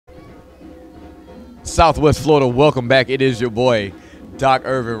Southwest Florida, welcome back. It is your boy, Doc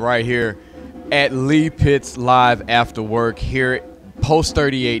Irving, right here at Lee Pitts Live After Work here at Post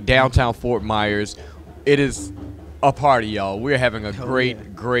 38, downtown Fort Myers. It is a party, y'all. We're having a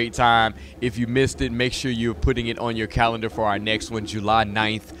great time. If you missed it, make sure you're putting it on your calendar for our next one, July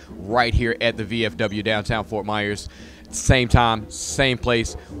 9th, right here at the VFW, downtown Fort Myers. Same time, same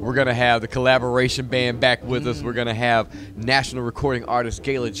place. We're going to have the collaboration band back with us. We're going to have national recording artist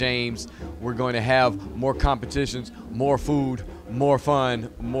Gayla James. We're going to have more competitions, more food, more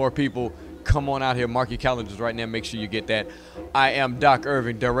fun, more people. Come on out here. Mark your calendars right now. Make sure you get that. I am Doc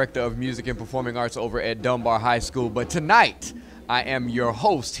Irving, Director of Music and Performing Arts over at Dunbar High School. But tonight, I am your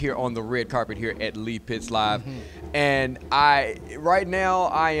host here on the red carpet here at Lee Pitts Live. And right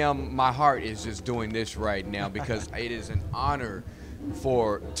now, my heart is just doing this right now because it is an honor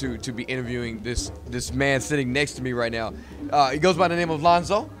to be interviewing this man sitting next to me right now. He goes by the name of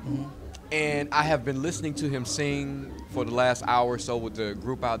Lonza. And I have been listening to him sing for the last hour or so with the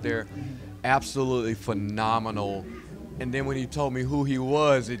group out there. Absolutely phenomenal. And then when he told me who he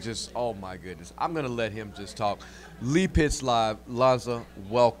was, it just, oh my goodness. I'm going to let him just talk. Lee Pitts Live, Lonza,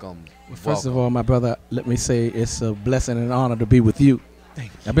 welcome. Well, first of all, my brother, let me say it's a blessing and an honor to be with you.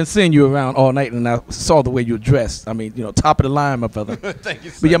 Thank you. I've been seeing you around all night, and I saw the way you're dressed. I mean, top of the line, my brother. Thank you,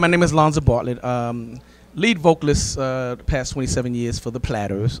 sir. But yeah, my name is Lonza Bartlett. Lead vocalist the past 27 years for the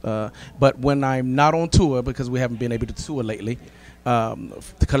Platters. But when I'm not on tour, because we haven't been able to tour lately,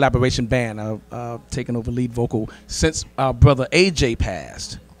 the collaboration band, I've taken over lead vocal since our brother AJ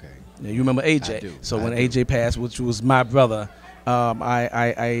passed. Okay. Now, you remember AJ? I do. So when AJ passed, which was my brother,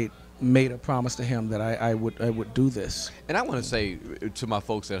 I made a promise to him that I would do this. And I want to say to my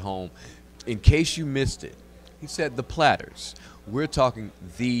folks at home, in case you missed it, he said the Platters. We're talking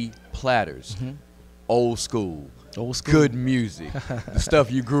the Platters. Old school, good music, the stuff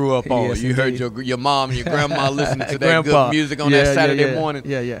you grew up on. Yes, you heard your mom and your grandma listening to that good music on that Saturday morning.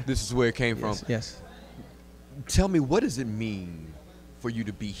 This is where it came from. Yes. Tell me, what does it mean for you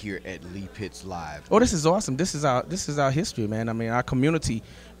to be here at Lee Pitts Live? Oh, this is awesome. This is our history, man. I mean, our community,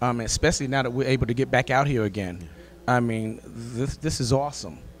 especially now that we're able to get back out here again. I mean, this is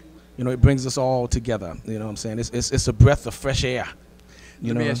awesome. It brings us all together. You know what I'm saying? It's a breath of fresh air.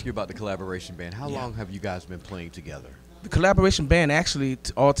 Let me ask you about the collaboration band. How long have you guys been playing together? The collaboration band actually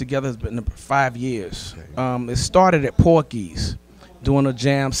all together has been 5 years. Okay. It started at Porky's, doing a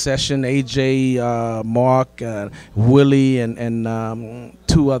jam session. AJ, Mark, Willie, and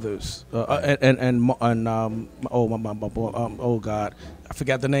two others. Oh God, I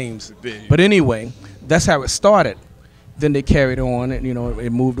forgot the names. But anyway, that's how it started. Then they carried on, and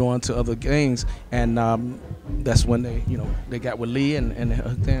it moved on to other games, and that's when they got with Lee and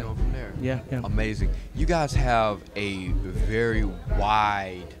hooked in. From there. Yeah. Amazing. You guys have a very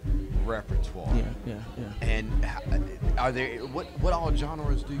wide repertoire. Yeah. And are there what all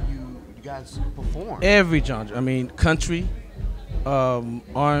genres do you guys perform? Every genre. I mean, country,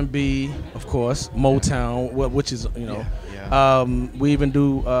 R&B, of course, Motown, which is we even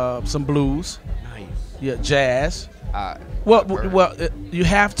do some blues. Nice. Yeah, jazz. You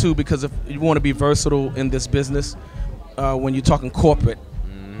have to, because if you want to be versatile in this business, when you're talking corporate,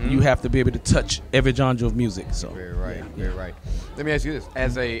 you have to be able to touch every genre of music. So very right. Let me ask you this: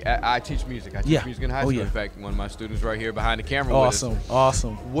 I teach music. I teach music in high school. In fact, one of my students right here behind the camera.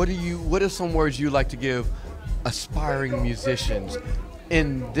 Awesome. What are some words you like to give aspiring musicians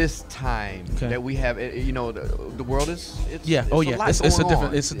in this time that we have? The world is. It's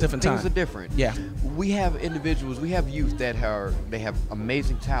a different time. Things are different. Yeah. We have individuals. We have youth that have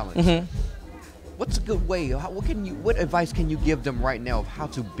amazing talents. What's a good way? What advice can you give them right now of how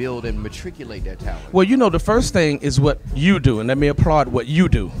to build and matriculate their talent? Well, the first thing is what you do, and let me applaud what you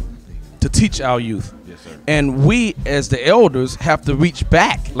do to teach our youth. Yes, sir. And we, as the elders, have to reach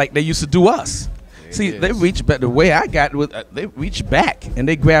back like they used to do us. See, they reach back. The way I got was they reached back and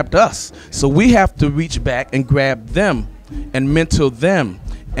they grabbed us. So we have to reach back and grab them and mentor them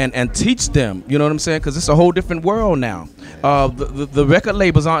and teach them. You know what I'm saying? Because it's a whole different world now. The record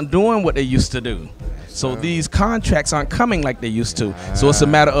labels aren't doing what they used to do. So these contracts aren't coming like they used to. So it's a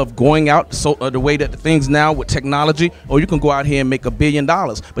matter of going out. So the way that the things now with technology, or you can go out here and make $1 billion,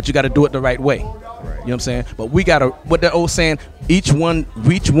 but you got to do it the right way. You know what I'm saying? But we got to, what that old saying, each one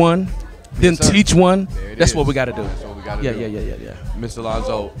reach one, then teach one. That's what we got to do. That's what we got to do. Yeah. Mr.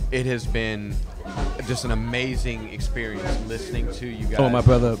 Lonza, it has been just an amazing experience listening to you guys. Oh, my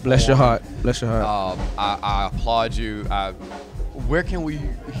brother, bless your heart. Bless your heart. I applaud you. where can we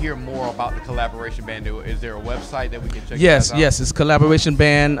hear more about the Collaboration Band? Is there a website that we can check? Yes, out? yes, it's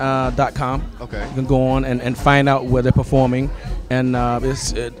collaborationband.com. Okay. You can go on and find out where they're performing, and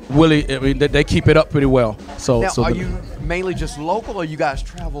it's really, I mean, they keep it up pretty well. So, Now, are you mainly just local, or you guys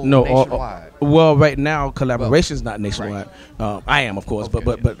travel no, nationwide? Well, right now, Collaboration is not nationwide. Right. I am, of course,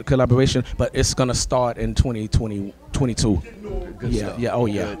 Okay. but Collaboration, but it's gonna start in 2022. Good Yeah, stuff. yeah, oh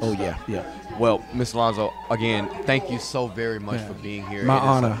yeah, Good oh stuff. yeah. Well, Ms. Lonzo, again, thank you so very much for being here. My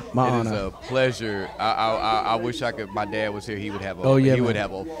honor. It is a pleasure. I wish I could. My dad was here. He would have a. Would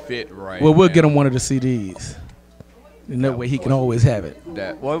have a fit right. Well, we'll now. get him one of the CDs. And that way he can always have it.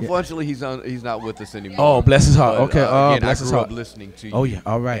 Unfortunately, he's not with us anymore. Oh, bless his heart. But, Okay. Again, bless I his grew heart. up listening to you. Oh yeah.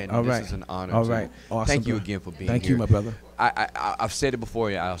 All right. And All right. This is an honor. All right. Awesome. Thank you brother. again for being Thank here. you, my brother. I've said it before,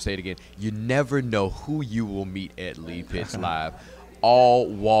 and I'll say it again. You never know who you will meet at Lee Pitts Live. All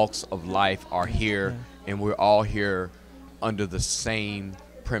walks of life are here, and we're all here under the same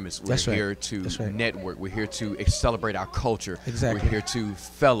premise. We're here to network. We're here to celebrate our culture. Exactly. We're here to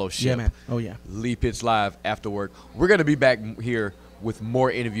fellowship. Yeah, man. Oh, yeah. Lee Pitts Live after work. We're going to be back here with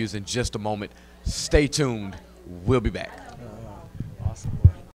more interviews in just a moment. Stay tuned. We'll be back.